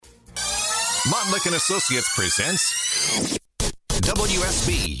Montlick and Associates presents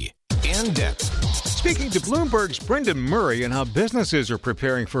WSB In Depth. Speaking to Bloomberg's Brendan Murray and how businesses are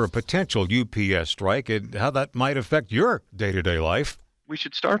preparing for a potential UPS strike and how that might affect your day-to-day life. We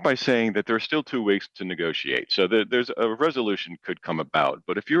should start by saying that there are still 2 weeks to negotiate. So there's a resolution could come about.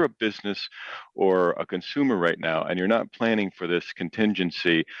 But if you're a business or a consumer right now and you're not planning for this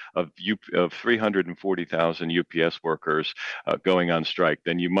contingency of 340,000 UPS workers going on strike,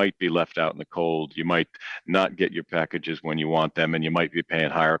 then you might be left out in the cold. You might not get your packages when you want them, and you might be paying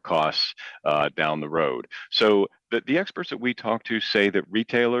higher costs down the road. So the experts that we talk to say that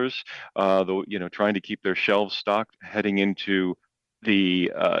retailers, trying to keep their shelves stocked heading into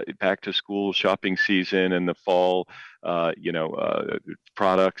the back to school shopping season and the fall,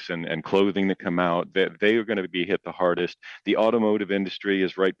 products and clothing that come out, they are going to be hit the hardest. The automotive industry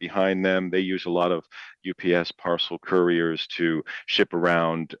is right behind them. They use a lot of UPS parcel couriers to ship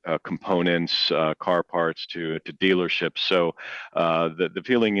around components, car parts to dealerships. So the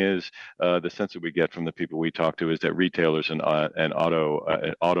feeling is, the sense that we get from the people we talk to is that retailers and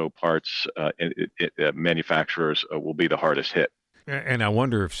auto parts manufacturers will be the hardest hit. And I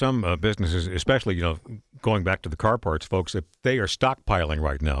wonder if some businesses, especially, going back to the car parts folks, if they are stockpiling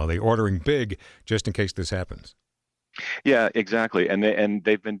right now. They're ordering big just in case this happens. Yeah, exactly. And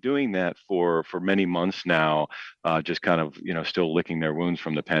they've been doing that for many months now, just kind of, still licking their wounds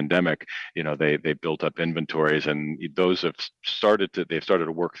from the pandemic. They built up inventories, and those they've started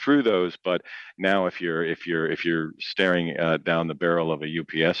to work through those. But now if you're staring down the barrel of a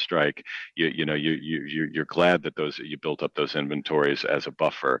UPS strike, you're glad that you built up those inventories as a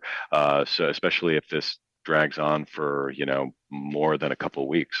buffer. So especially if this drags on for, more than a couple of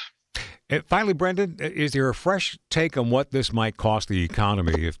weeks. And finally, Brendan, is there a fresh take on what this might cost the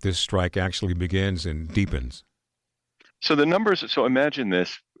economy if this strike actually begins and deepens? So the numbers, imagine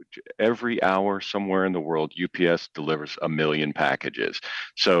this, every hour somewhere in the world, UPS delivers 1 million packages.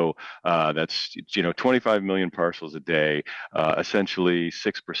 So that's, 25 million parcels a day, essentially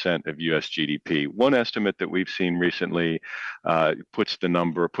 6% of U.S. GDP. One estimate that we've seen recently puts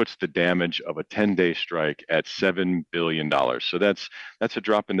the damage of a 10-day strike at $7 billion. So that's a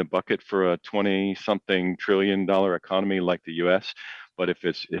drop in the bucket for a 20-something trillion dollar economy like the U.S. But if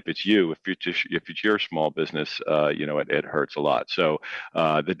it's your small business, it hurts a lot. So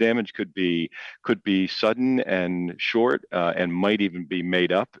the damage could be sudden and short, and might even be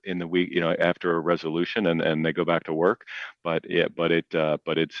made up in the week, after a resolution and they go back to work. But if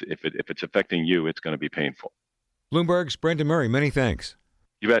it's affecting you, it's going to be painful. Bloomberg's Brendan Murray, many thanks.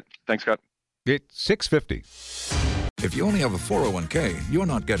 You bet. Thanks, Scott. It's 6:50. If you only have a 401k, you're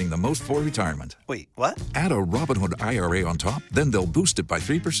not getting the most for retirement. Wait, what? Add a Robinhood IRA on top, then they'll boost it by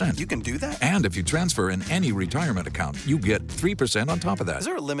 3%. You can do that? And if you transfer in any retirement account, you get 3% on top of that. Is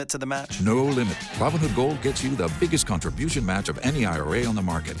there a limit to the match? No limit. Robinhood Gold gets you the biggest contribution match of any IRA on the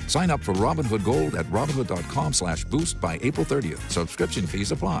market. Sign up for Robinhood Gold at Robinhood.com/boost by April 30th. Subscription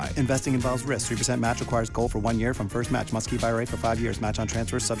fees apply. Investing involves risk. 3% match requires gold for 1 year from first match. Must keep IRA for 5 years. Match on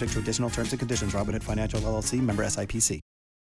transfers subject to additional terms and conditions. Robinhood Financial LLC, member SIPC.